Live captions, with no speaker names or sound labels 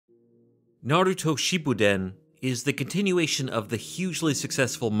Naruto Shippuden is the continuation of the hugely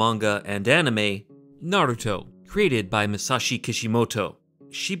successful manga and anime Naruto, created by Masashi Kishimoto.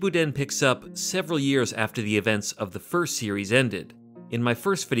 Shippuden picks up several years after the events of the first series ended. In my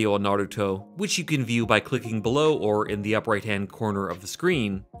first video on Naruto, which you can view by clicking below or in the upper right-hand corner of the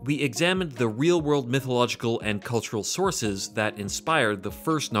screen, we examined the real-world mythological and cultural sources that inspired the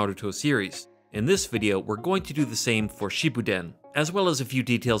first Naruto series. In this video, we're going to do the same for Shippuden, as well as a few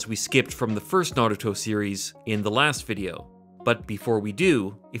details we skipped from the first Naruto series in the last video. But before we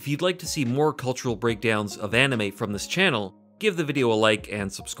do, if you'd like to see more cultural breakdowns of anime from this channel, give the video a like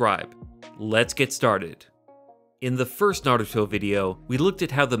and subscribe. Let's get started. In the first Naruto video, we looked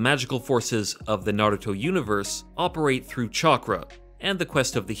at how the magical forces of the Naruto universe operate through chakra, and the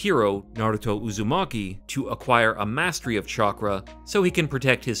quest of the hero, Naruto Uzumaki, to acquire a mastery of chakra so he can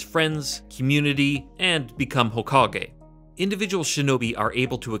protect his friends, community, and become Hokage. Individual shinobi are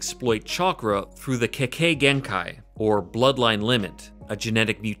able to exploit chakra through the Kekkei Genkai, or bloodline limit, a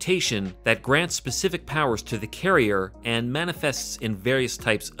genetic mutation that grants specific powers to the carrier and manifests in various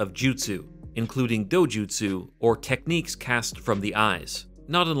types of jutsu, including dojutsu, or techniques cast from the eyes,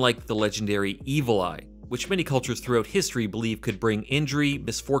 not unlike the legendary Evil Eye, which many cultures throughout history believe could bring injury,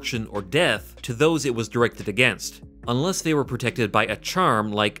 misfortune, or death to those it was directed against, unless they were protected by a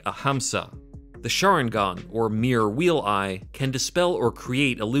charm like a Hamsa. The Sharingan, or Mirror Wheel Eye, can dispel or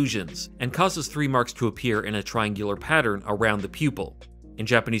create illusions, and causes 3 marks to appear in a triangular pattern around the pupil. In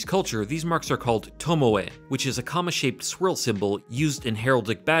Japanese culture, these marks are called Tomoe, which is a comma-shaped swirl symbol used in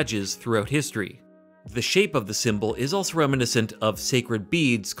heraldic badges throughout history. The shape of the symbol is also reminiscent of sacred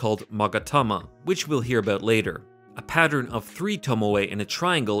beads called magatama, which we'll hear about later. A pattern of 3 tomoe in a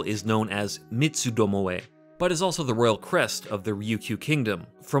triangle is known as mitsudomoe, but is also the royal crest of the Ryukyu Kingdom,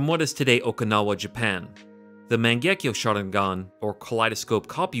 from what is today Okinawa, Japan. The Mangekyo Sharingan, or Kaleidoscope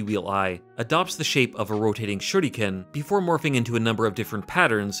Copy Wheel Eye, adopts the shape of a rotating shuriken before morphing into a number of different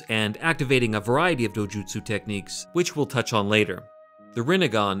patterns and activating a variety of dojutsu techniques, which we'll touch on later. The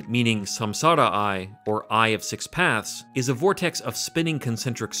Rinnegan, meaning Samsara Eye, or Eye of 6 Paths, is a vortex of spinning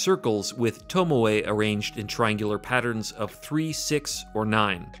concentric circles with tomoe arranged in triangular patterns of 3, 6, or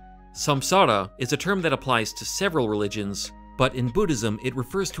 9. Samsara is a term that applies to several religions, but in Buddhism it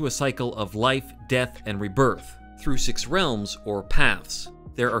refers to a cycle of life, death, and rebirth through 6 realms or paths.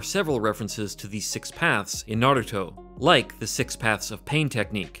 There are several references to these 6 paths in Naruto, like the 6 Paths of Pain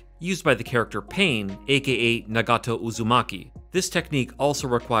technique, used by the character Pain, aka Nagato Uzumaki. This technique also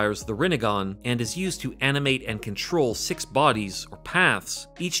requires the Rinnegan and is used to animate and control 6 bodies or paths,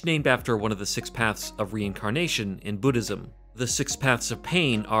 each named after one of the 6 paths of reincarnation in Buddhism. The 6 paths of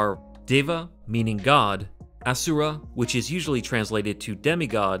pain are Deva, meaning God, Asura, which is usually translated to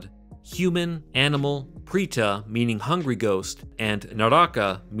demigod, human, animal, Preta, meaning hungry ghost, and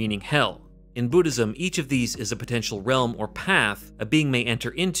Naraka, meaning hell. In Buddhism, each of these is a potential realm or path a being may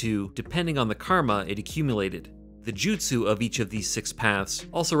enter into depending on the karma it accumulated. The jutsu of each of these 6 paths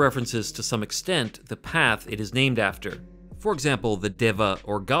also references to some extent the path it is named after. For example, the Deva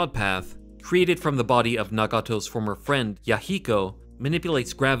or God path, created from the body of Nagato's former friend Yahiko,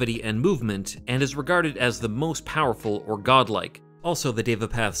 manipulates gravity and movement and is regarded as the most powerful or godlike. Also, the Deva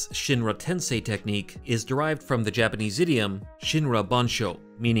path's Shinra Tensei technique is derived from the Japanese idiom Shinra Bansho,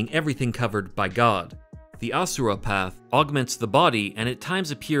 meaning everything covered by God. The Asura path augments the body and at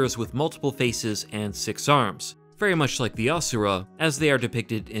times appears with multiple faces and 6 arms, very much like the Asura as they are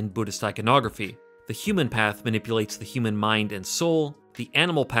depicted in Buddhist iconography. The human path manipulates the human mind and soul, the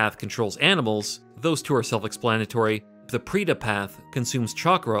animal path controls animals, those 2 are self-explanatory, the Preta path consumes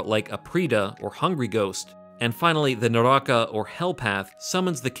chakra like a Preta or hungry ghost, and finally the Naraka or Hell path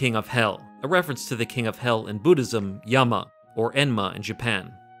summons the King of Hell, a reference to the King of Hell in Buddhism, Yama, or Enma in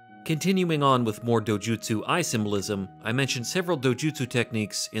Japan. Continuing on with more dojutsu eye symbolism, I mentioned several dojutsu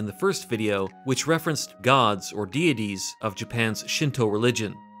techniques in the first video which referenced gods or deities of Japan's Shinto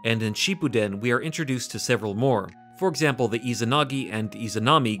religion, and in Shippuden we are introduced to several more. For example, the Izanagi and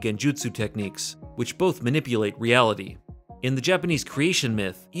Izanami genjutsu techniques, which both manipulate reality. In the Japanese creation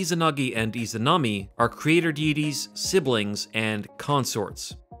myth, Izanagi and Izanami are creator deities, siblings, and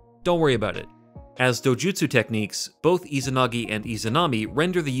consorts. Don't worry about it. As dojutsu techniques, both Izanagi and Izanami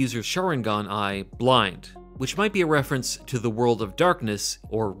render the user's Sharingan eye blind, which might be a reference to the world of darkness,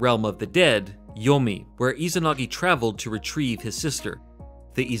 or realm of the dead, Yomi, where Izanagi traveled to retrieve his sister.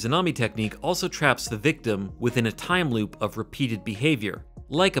 The Izanami technique also traps the victim within a time loop of repeated behavior,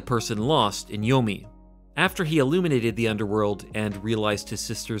 like a person lost in Yomi. After he illuminated the underworld and realized his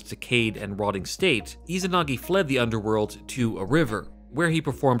sister's decayed and rotting state, Izanagi fled the underworld to a river, where he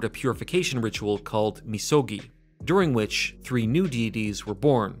performed a purification ritual called Misogi, during which 3 new deities were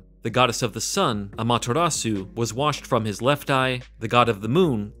born. The goddess of the sun, Amaterasu, was washed from his left eye, the god of the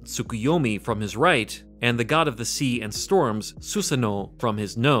moon, Tsukuyomi, from his right, and the god of the sea and storms, Susanoo, from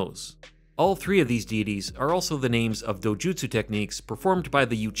his nose. All three of these deities are also the names of dojutsu techniques performed by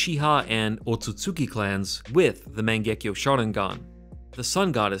the Uchiha and Ōtsutsuki clans with the Mangekyo Sharingan. The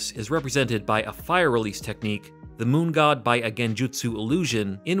sun goddess is represented by a fire release technique, the moon god by a genjutsu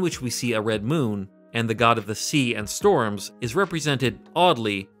illusion in which we see a red moon, and the god of the sea and storms is represented,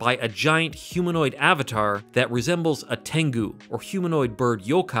 oddly, by a giant humanoid avatar that resembles a tengu, or humanoid bird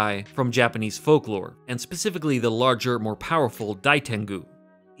yokai, from Japanese folklore, and specifically the larger, more powerful Daitengu.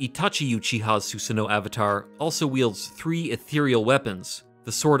 Itachi Uchiha's Susanoo avatar also wields three ethereal weapons: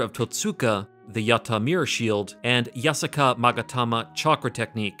 the sword of Totsuka, the Yata mirror shield, and Yasaka Magatama chakra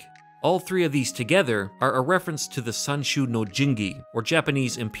technique. All three of these together are a reference to the Sanshu no Jingi, or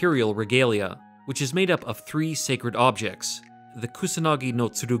Japanese Imperial Regalia, which is made up of three sacred objects: the Kusanagi no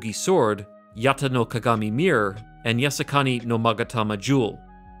Tsurugi sword, Yata no Kagami mirror, and Yasakani no Magatama jewel.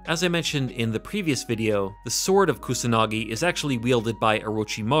 As I mentioned in the previous video, the sword of Kusanagi is actually wielded by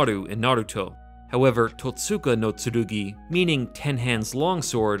Orochimaru in Naruto. However, Totsuka no Tsurugi, meaning 10 hands long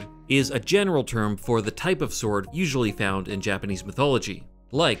sword, is a general term for the type of sword usually found in Japanese mythology,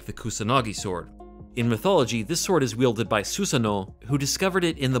 like the Kusanagi sword. In mythology, this sword is wielded by Susanoo, who discovered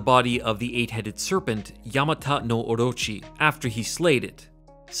it in the body of the 8-headed serpent Yamata no Orochi after he slayed it.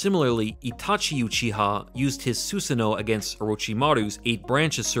 Similarly, Itachi Uchiha used his Susanoo against Orochimaru's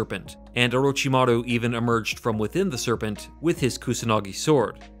 8-branches serpent, and Orochimaru even emerged from within the serpent with his Kusanagi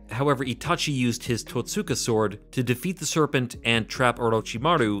sword. However, Itachi used his Totsuka sword to defeat the serpent and trap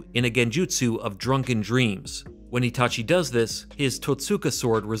Orochimaru in a genjutsu of drunken dreams. When Itachi does this, his Totsuka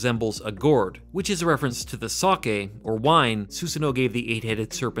sword resembles a gourd, which is a reference to the sake, or wine, Susanoo gave the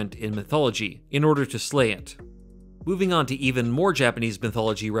 8-headed serpent in mythology, in order to slay it. Moving on to even more Japanese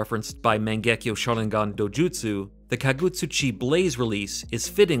mythology referenced by Mangekyo Sharingan Dojutsu, the Kagutsuchi blaze release is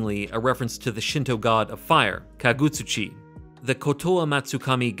fittingly a reference to the Shinto god of fire, Kagutsuchi. The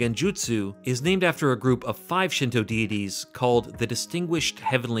Kotoamatsukami genjutsu is named after a group of 5 Shinto deities called the Distinguished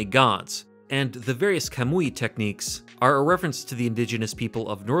Heavenly Gods, and the various Kamui techniques are a reference to the indigenous people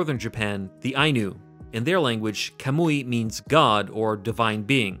of northern Japan, the Ainu. In their language, Kamui means god or divine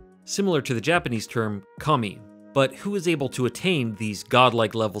being, similar to the Japanese term kami. But who is able to attain these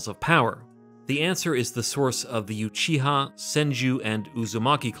godlike levels of power? The answer is the source of the Uchiha, Senju, and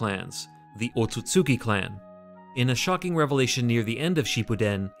Uzumaki clans, the Ōtsutsuki Clan. In a shocking revelation near the end of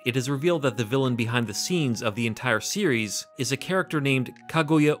Shippuden, it is revealed that the villain behind the scenes of the entire series is a character named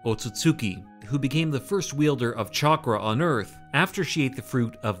Kaguya Ōtsutsuki, who became the first wielder of chakra on Earth after she ate the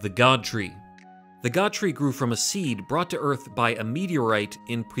fruit of the God Tree. The God Tree grew from a seed brought to Earth by a meteorite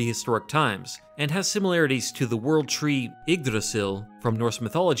in prehistoric times, and has similarities to the world tree Yggdrasil from Norse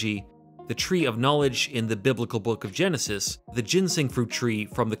mythology, the tree of knowledge in the biblical book of Genesis, the ginseng fruit tree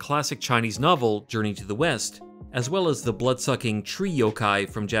from the classic Chinese novel Journey to the West, as well as the blood-sucking tree yokai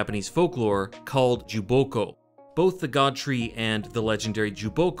from Japanese folklore called Jubokko. Both the God Tree and the legendary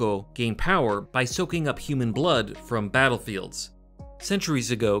Jubokko gain power by soaking up human blood from battlefields. Centuries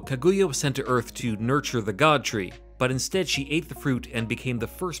ago, Kaguya was sent to Earth to nurture the God Tree, but instead she ate the fruit and became the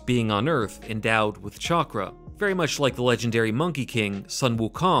first being on Earth endowed with chakra, very much like the legendary Monkey King, Sun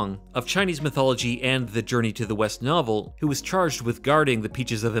Wukong, of Chinese mythology and the Journey to the West novel, who was charged with guarding the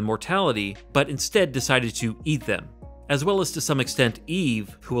Peaches of Immortality, but instead decided to eat them. As well as to some extent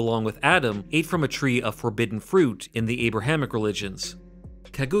Eve, who along with Adam, ate from a tree of forbidden fruit in the Abrahamic religions.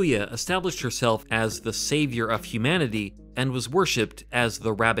 Kaguya established herself as the savior of humanity and was worshipped as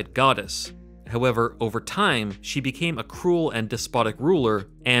the rabbit goddess. However, over time, she became a cruel and despotic ruler,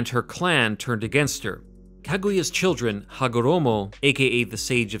 and her clan turned against her. Kaguya's children, Hagoromo, aka the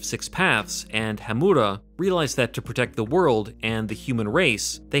Sage of Six Paths, and Hamura, realized that to protect the world and the human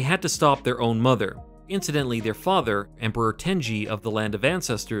race, they had to stop their own mother. Incidentally, their father, Emperor Tenji of the Land of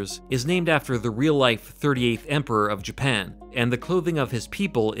Ancestors, is named after the real-life 38th Emperor of Japan, and the clothing of his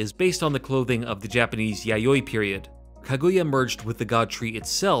people is based on the clothing of the Japanese Yayoi period. Kaguya merged with the God Tree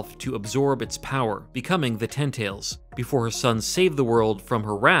itself to absorb its power, becoming the Ten Tails, before her sons saved the world from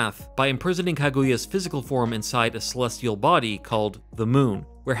her wrath by imprisoning Kaguya's physical form inside a celestial body called the Moon,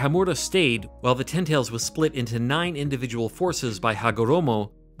 where Hamura stayed while the Ten Tails was split into 9 individual forces by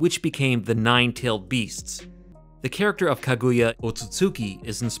Hagoromo, which became the 9-tailed beasts. The character of Kaguya Ōtsutsuki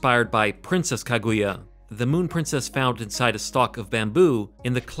is inspired by Princess Kaguya, the moon princess found inside a stalk of bamboo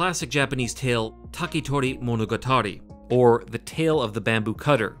in the classic Japanese tale Takitori Monogatari, or The Tale of the Bamboo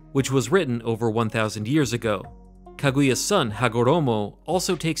Cutter, which was written over 1,000 years ago. Kaguya's son, Hagoromo,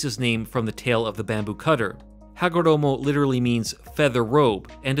 also takes his name from the Tale of the Bamboo Cutter. Hagoromo literally means feather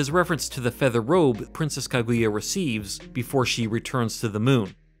robe, and is reference to the feather robe Princess Kaguya receives before she returns to the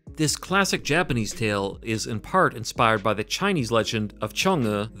moon. This classic Japanese tale is in part inspired by the Chinese legend of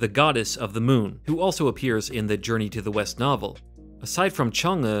Chang'e, the goddess of the moon, who also appears in the Journey to the West novel. Aside from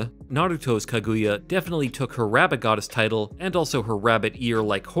Chang'e, Naruto's Kaguya definitely took her rabbit goddess title and also her rabbit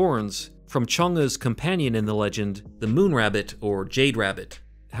ear-like horns from Chang'e's companion in the legend, the moon rabbit or jade rabbit.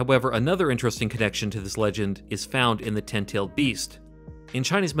 However, another interesting connection to this legend is found in the ten-tailed beast. In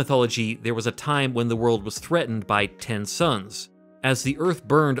Chinese mythology, there was a time when the world was threatened by 10 suns. As the earth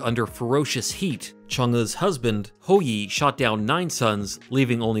burned under ferocious heat, Chang'e's husband, HouYi, shot down 9 suns,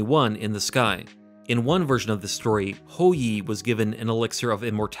 leaving only one in the sky. In one version of the story, HouYi was given an elixir of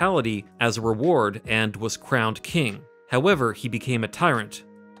immortality as a reward and was crowned king. However, he became a tyrant.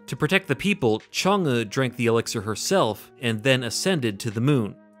 To protect the people, Chang'e drank the elixir herself and then ascended to the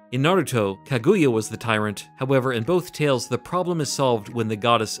moon. In Naruto, Kaguya was the tyrant, however in both tales the problem is solved when the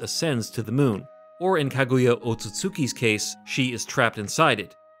goddess ascends to the moon. Or in Kaguya Ōtsutsuki's case, she is trapped inside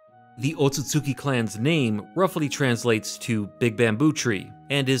it. The Ōtsutsuki Clan's name roughly translates to Big Bamboo Tree,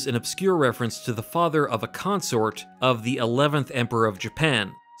 and is an obscure reference to the father of a consort of the 11th Emperor of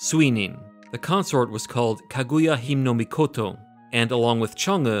Japan, Suinin. The consort was called Kaguya no Mikoto, and along with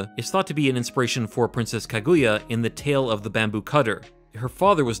Chang'e, is thought to be an inspiration for Princess Kaguya in the Tale of the Bamboo Cutter. Her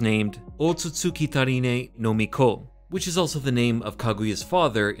father was named Ōtsutsuki Rinne no Miko, which is also the name of Kaguya's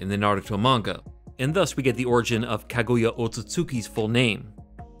father in the Naruto manga, and thus we get the origin of Kaguya Ōtsutsuki's full name.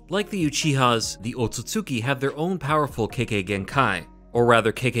 Like the Uchihas, the Ōtsutsuki have their own powerful Kekkei Genkai, or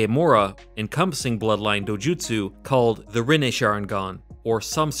rather Kekkei Mora, encompassing bloodline Dojutsu called the Rinne Sharingan, or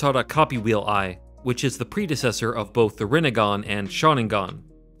Samsara Copy Wheel Eye, which is the predecessor of both the Rinnegan and Sharingan.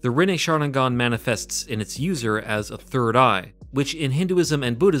 The Rinne Sharingan manifests in its user as a third eye, which in Hinduism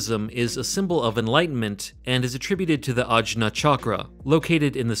and Buddhism is a symbol of enlightenment and is attributed to the Ajna chakra,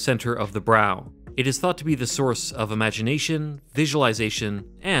 located in the center of the brow. It is thought to be the source of imagination, visualization,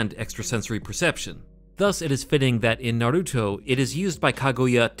 and extrasensory perception. Thus, it is fitting that in Naruto, it is used by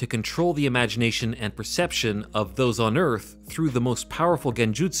Kaguya to control the imagination and perception of those on Earth through the most powerful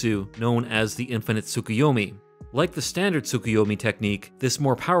genjutsu known as the Infinite Tsukuyomi. Like the standard Tsukuyomi technique, this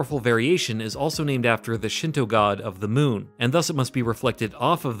more powerful variation is also named after the Shinto god of the moon, and thus it must be reflected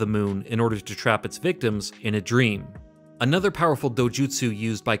off of the moon in order to trap its victims in a dream. Another powerful dojutsu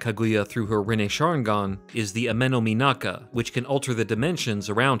used by Kaguya through her Rinne Sharingan is the Amenominaka, which can alter the dimensions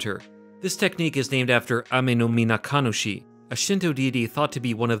around her. This technique is named after Ame-no-Minakanushi, a Shinto deity thought to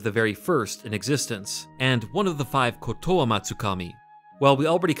be one of the very first in existence, and one of the 5 Kotoamatsukami. While we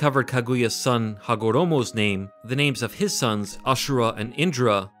already covered Kaguya's son Hagoromo's name, the names of his sons, Ashura and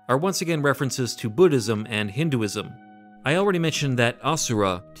Indra, are once again references to Buddhism and Hinduism. I already mentioned that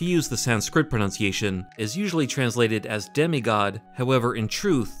Asura, to use the Sanskrit pronunciation, is usually translated as demigod. However, in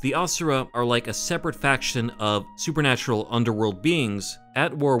truth, the Asura are like a separate faction of supernatural underworld beings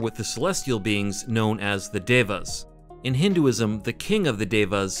at war with the celestial beings known as the Devas. In Hinduism, the king of the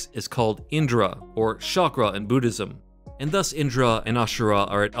Devas is called Indra, or Chakra in Buddhism, and thus Indra and Ashura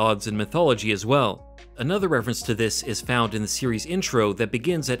are at odds in mythology as well. Another reference to this is found in the series intro that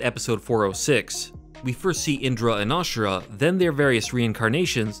begins at episode 406. We first see Indra and Ashura, then their various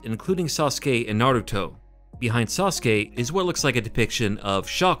reincarnations, including Sasuke and Naruto. Behind Sasuke is what looks like a depiction of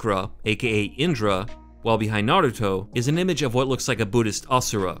Chakra, aka Indra, while behind Naruto is an image of what looks like a Buddhist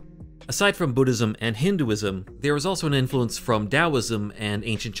Asura. Aside from Buddhism and Hinduism, there is also an influence from Taoism and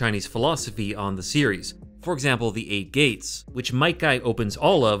ancient Chinese philosophy on the series. For example, the 8 Gates, which Might Guy opens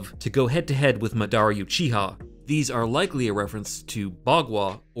all of to go head-to-head with Madara Uchiha. These are likely a reference to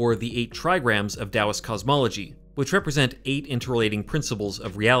Bagua, or the 8 trigrams of Taoist cosmology, which represent 8 interrelating principles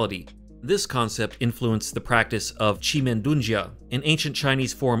of reality. This concept influenced the practice of Qimendunjia, an ancient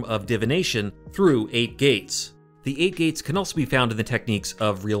Chinese form of divination, through 8 gates. The 8 gates can also be found in the techniques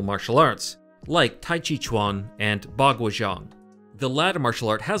of real martial arts, like Tai Chi Chuan and Baguazhang. The latter martial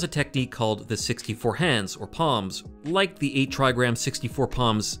art has a technique called the 64 hands, or palms, like the 8 trigram 64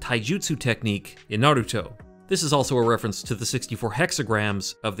 palms taijutsu technique in Naruto. This is also a reference to the 64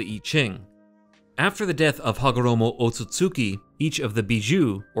 hexagrams of the I Ching. After the death of Hagoromo Ōtsutsuki, each of the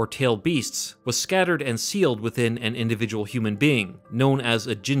Bijou, or tailed beasts, was scattered and sealed within an individual human being, known as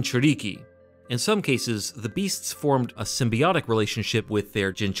a Jinchuriki. In some cases, the beasts formed a symbiotic relationship with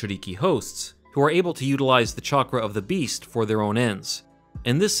their Jinchuriki hosts, who are able to utilize the chakra of the beast for their own ends.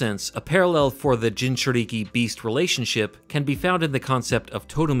 In this sense, a parallel for the Jinchuriki-beast relationship can be found in the concept of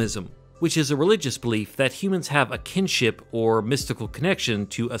totemism, which is a religious belief that humans have a kinship or mystical connection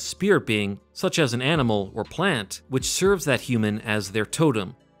to a spirit being, such as an animal or plant, which serves that human as their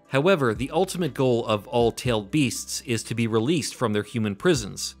totem. However, the ultimate goal of all tailed beasts is to be released from their human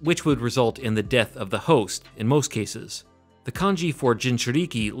prisons, which would result in the death of the host, in most cases. The kanji for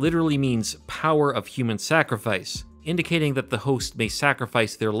Jinchuriki literally means power of human sacrifice, indicating that the host may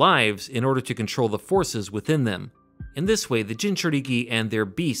sacrifice their lives in order to control the forces within them. In this way, the Jinchuriki and their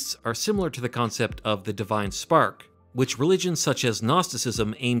beasts are similar to the concept of the divine spark, which religions such as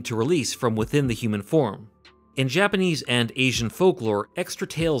Gnosticism aim to release from within the human form. In Japanese and Asian folklore, extra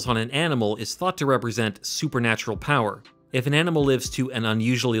tails on an animal is thought to represent supernatural power. If an animal lives to an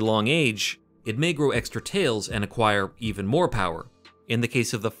unusually long age, it may grow extra tails and acquire even more power. In the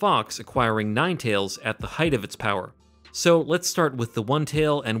case of the fox, acquiring 9 tails at the height of its power. So let's start with the one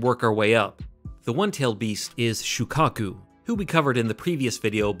tail and work our way up. The one-tailed beast is Shukaku, who we covered in the previous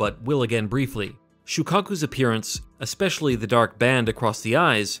video but will again briefly. Shukaku's appearance, especially the dark band across the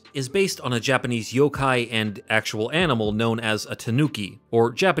eyes, is based on a Japanese yokai and actual animal known as a tanuki,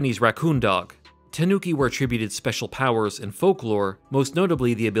 or Japanese raccoon dog. Tanuki were attributed special powers in folklore, most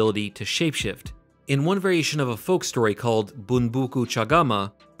notably the ability to shapeshift. In one variation of a folk story called Bunbuku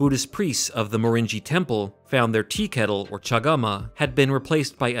Chagama, Buddhist priests of the Morinji temple found their tea kettle, or chagama, had been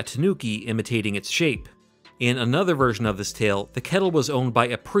replaced by a tanuki imitating its shape. In another version of this tale, the kettle was owned by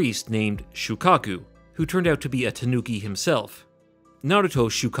a priest named Shukaku, who turned out to be a tanuki himself.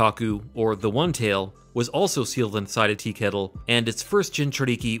 Naruto Shukaku, or the One Tail, was also sealed inside a tea kettle, and its first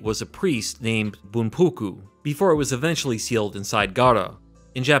Jinchuriki was a priest named Bunpuku, before it was eventually sealed inside Gaara.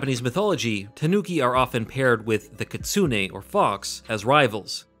 In Japanese mythology, tanuki are often paired with the kitsune, or fox, as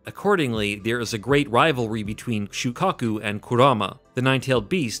rivals. Accordingly, there is a great rivalry between Shukaku and Kurama, the 9-tailed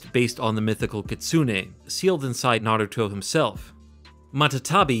beast based on the mythical kitsune, sealed inside Naruto himself.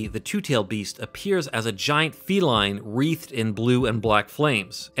 Matatabi, the 2-tailed beast, appears as a giant feline wreathed in blue and black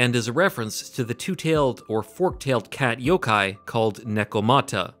flames, and is a reference to the 2-tailed or fork-tailed cat yokai called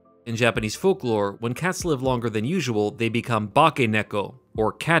Nekomata. In Japanese folklore, when cats live longer than usual, they become Bakeneko,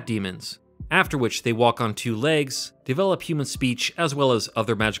 or cat demons, after which they walk on 2 legs, develop human speech, as well as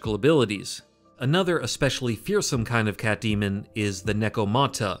other magical abilities. Another especially fearsome kind of cat demon is the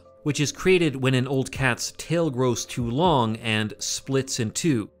Nekomata, which is created when an old cat's tail grows too long and splits in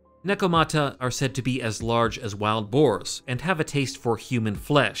 2. Nekomata are said to be as large as wild boars, and have a taste for human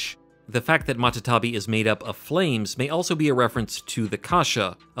flesh. The fact that Matatabi is made up of flames may also be a reference to the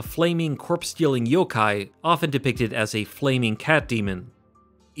Kasha, a flaming, corpse-stealing yokai, often depicted as a flaming cat demon.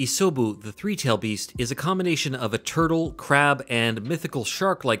 Isobu, the 3-tailed beast, is a combination of a turtle, crab, and mythical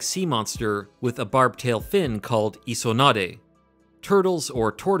shark-like sea monster with a barbed-tail fin called Isonade. Turtles,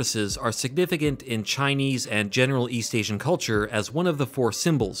 or tortoises, are significant in Chinese and general East Asian culture as one of the 4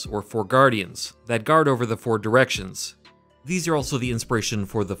 symbols, or 4 guardians, that guard over the 4 directions. These are also the inspiration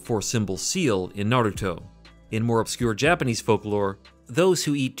for the 4-symbol seal in Naruto. In more obscure Japanese folklore, those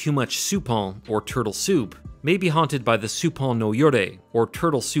who eat too much suppon, or turtle soup, may be haunted by the suppon no yore, or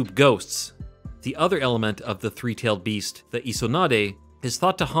turtle soup ghosts. The other element of the 3-tailed beast, the Isonade, is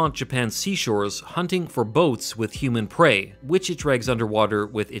thought to haunt Japan's seashores hunting for boats with human prey, which it drags underwater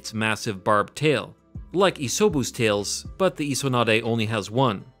with its massive barbed tail. Like Isobu's tails, but the Isonade only has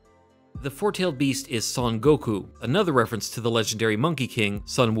 1. The 4-tailed beast is Son Goku, another reference to the legendary Monkey King,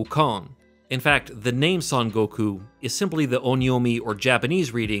 Sun Wukong. In fact, the name Son Goku is simply the onyomi or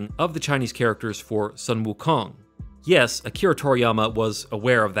Japanese reading of the Chinese characters for Sun Wukong. Yes, Akira Toriyama was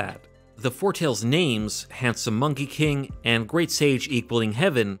aware of that. The 4 tails names, Handsome Monkey King and Great Sage Equaling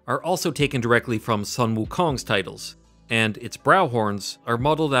Heaven, are also taken directly from Sun Wukong's titles, and its brow horns are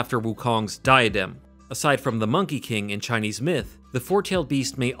modeled after Wukong's diadem. Aside from the Monkey King in Chinese myth, the 4-tailed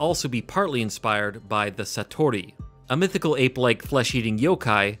beast may also be partly inspired by the Satori, a mythical ape-like flesh-eating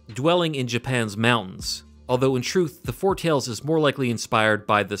yokai dwelling in Japan's mountains, although in truth the 4 tails is more likely inspired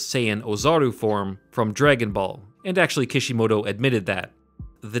by the Saiyan Ozaru form from Dragon Ball, and actually Kishimoto admitted that.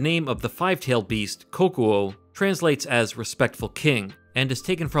 The name of the 5-tailed beast, Kokuo, translates as respectful king, and is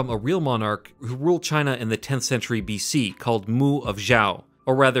taken from a real monarch who ruled China in the 10th century BC called Mu of Zhao,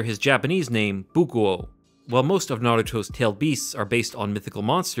 or rather his Japanese name, Bukuo. While most of Naruto's tailed beasts are based on mythical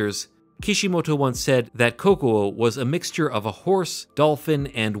monsters, Kishimoto once said that Kokuo was a mixture of a horse, dolphin,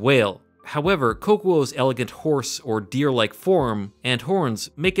 and whale. However, Kokuo's elegant horse or deer-like form and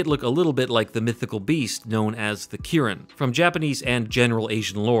horns make it look a little bit like the mythical beast known as the Kirin, from Japanese and general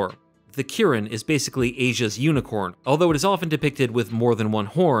Asian lore. The Kirin is basically Asia's unicorn, although it is often depicted with more than 1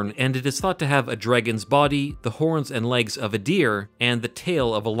 horn, and it is thought to have a dragon's body, the horns and legs of a deer, and the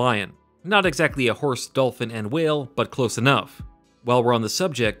tail of a lion. Not exactly a horse, dolphin, and whale, but close enough. While we're on the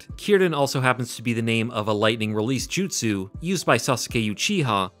subject, Kirin also happens to be the name of a lightning release jutsu used by Sasuke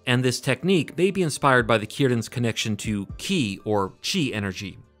Uchiha, and this technique may be inspired by the Kirin's connection to ki or chi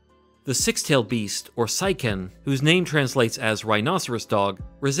energy. The six-tailed beast, or Seiken, whose name translates as rhinoceros dog,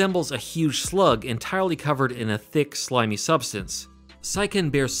 resembles a huge slug entirely covered in a thick, slimy substance.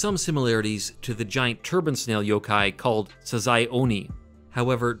 Seiken bears some similarities to the giant turban snail yokai called Sazai Oni.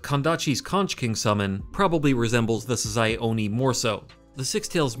 However, Kondachi's Conch King summon probably resembles the Sazai Oni more so. The Six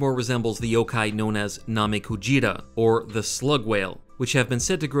Tails more resembles the yokai known as Namekujira, or the slug whale, which have been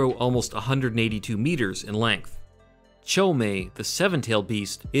said to grow almost 182 meters in length. Chomei, the seven-tailed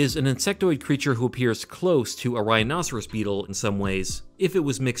beast, is an insectoid creature who appears close to a rhinoceros beetle in some ways, if it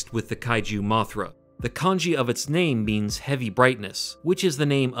was mixed with the kaiju Mothra. The kanji of its name means heavy brightness, which is the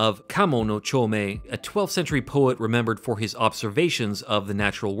name of Kamo no Chomei, a 12th century poet remembered for his observations of the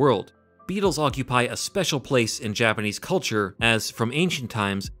natural world. Beetles occupy a special place in Japanese culture, as from ancient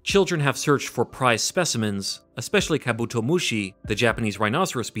times, children have searched for prized specimens, especially Kabutomushi, the Japanese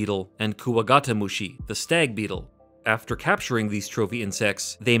rhinoceros beetle, and Kuwagatamushi, the stag beetle. After capturing these trophy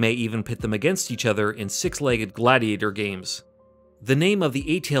insects, they may even pit them against each other in six-legged gladiator games. The name of the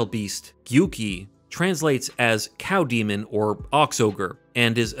eight-tailed beast, Gyuki, translates as cow demon or ox ogre,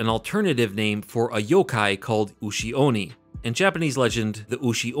 and is an alternative name for a yokai called Ushi-Oni. In Japanese legend, the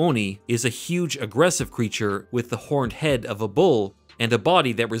Ushi-Oni is a huge aggressive creature with the horned head of a bull and a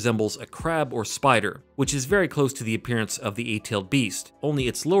body that resembles a crab or spider, which is very close to the appearance of the eight-tailed beast, only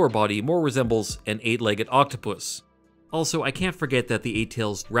its lower body more resembles an eight-legged octopus. Also, I can't forget that the Eight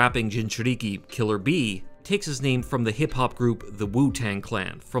Tails rapping Jinchuriki, Killer Bee, takes his name from the hip-hop group the Wu-Tang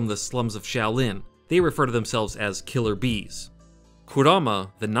Clan from the slums of Shaolin. They refer to themselves as Killer Bees.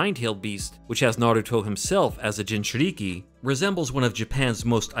 Kurama, the nine-tailed beast, which has Naruto himself as a Jinchuriki, resembles one of Japan's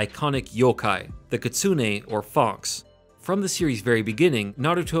most iconic yokai, the Kitsune or fox. From the series' very beginning,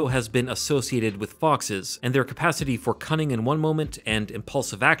 Naruto has been associated with foxes and their capacity for cunning in one moment and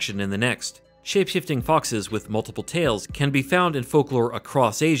impulsive action in the next. Shape-shifting foxes with multiple tails can be found in folklore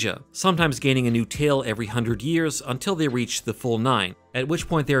across Asia, sometimes gaining a new tail every 100 years until they reach the full 9, at which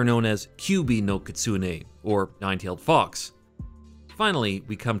point they are known as Kyubi no Kitsune, or nine-tailed fox. Finally,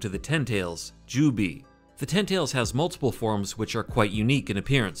 we come to the ten-tails, Jubi. The ten-tails has multiple forms which are quite unique in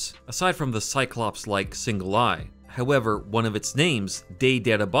appearance, aside from the cyclops-like single eye. However, one of its names,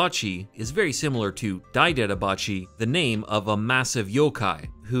 Dei-Derabachi, is very similar to Dai-Derabachi, the name of a massive yokai,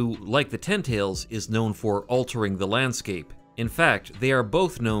 who, like the ten-tails, is known for altering the landscape. In fact, they are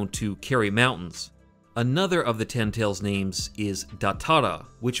both known to carry mountains. Another of the ten-tails names is Datara,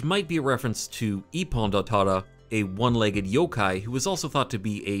 which might be a reference to Ippon Datara, a one-legged yokai who is also thought to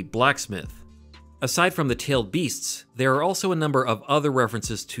be a blacksmith. Aside from the tailed beasts, there are also a number of other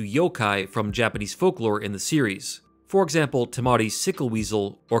references to yokai from Japanese folklore in the series. For example, Tamari's sickle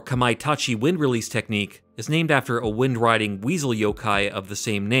weasel, or Kamaitachi wind release technique, is named after a wind-riding weasel yokai of the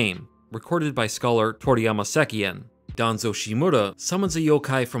same name, recorded by scholar Toriyama Sekien. Danzo Shimura summons a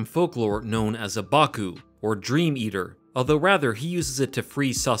yokai from folklore known as a Baku, or Dream Eater, although rather he uses it to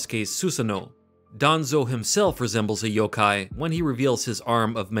free Sasuke's Susanoo. Danzo himself resembles a yokai when he reveals his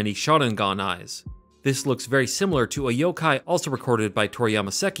arm of many Sharingan eyes. This looks very similar to a yokai also recorded by Toriyama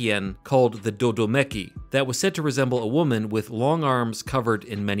Sekien called the Dodomeki, that was said to resemble a woman with long arms covered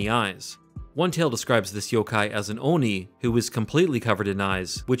in many eyes. One tale describes this yokai as an Oni who is completely covered in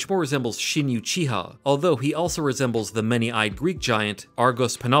eyes, which more resembles Shin Uchiha, although he also resembles the many-eyed Greek giant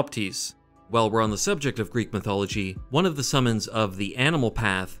Argos Panoptes. While we're on the subject of Greek mythology, one of the summons of the animal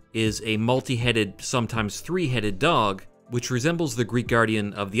path is a multi-headed, sometimes three-headed dog, which resembles the Greek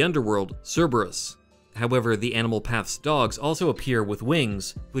guardian of the underworld, Cerberus. However, the animal path's dogs also appear with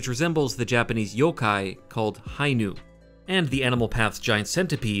wings, which resembles the Japanese yokai called Hainu. And the animal path's giant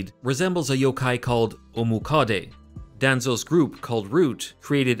centipede resembles a yokai called Omukade. Danzo's group, called Root,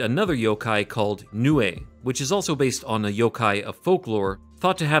 created another yokai called Nue, which is also based on a yokai of folklore,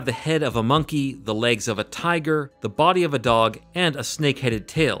 thought to have the head of a monkey, the legs of a tiger, the body of a dog, and a snake-headed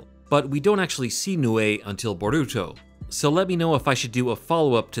tail, but we don't actually see Nue until Boruto. So let me know if I should do a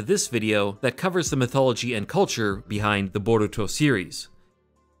follow-up to this video that covers the mythology and culture behind the Boruto series.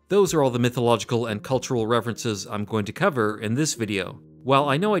 Those are all the mythological and cultural references I'm going to cover in this video. While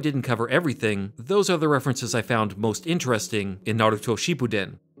I know I didn't cover everything, those are the references I found most interesting in Naruto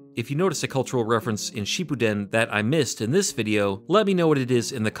Shippuden. If you notice a cultural reference in Shippuden that I missed in this video, let me know what it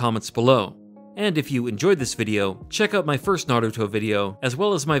is in the comments below. And if you enjoyed this video, check out my first Naruto video, as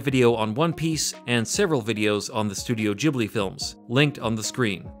well as my video on One Piece and several videos on the Studio Ghibli films, linked on the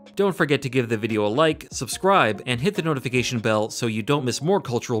screen. Don't forget to give the video a like, subscribe, and hit the notification bell so you don't miss more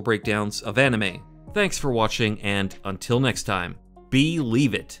cultural breakdowns of anime. Thanks for watching, and until next time,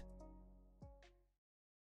 believe it!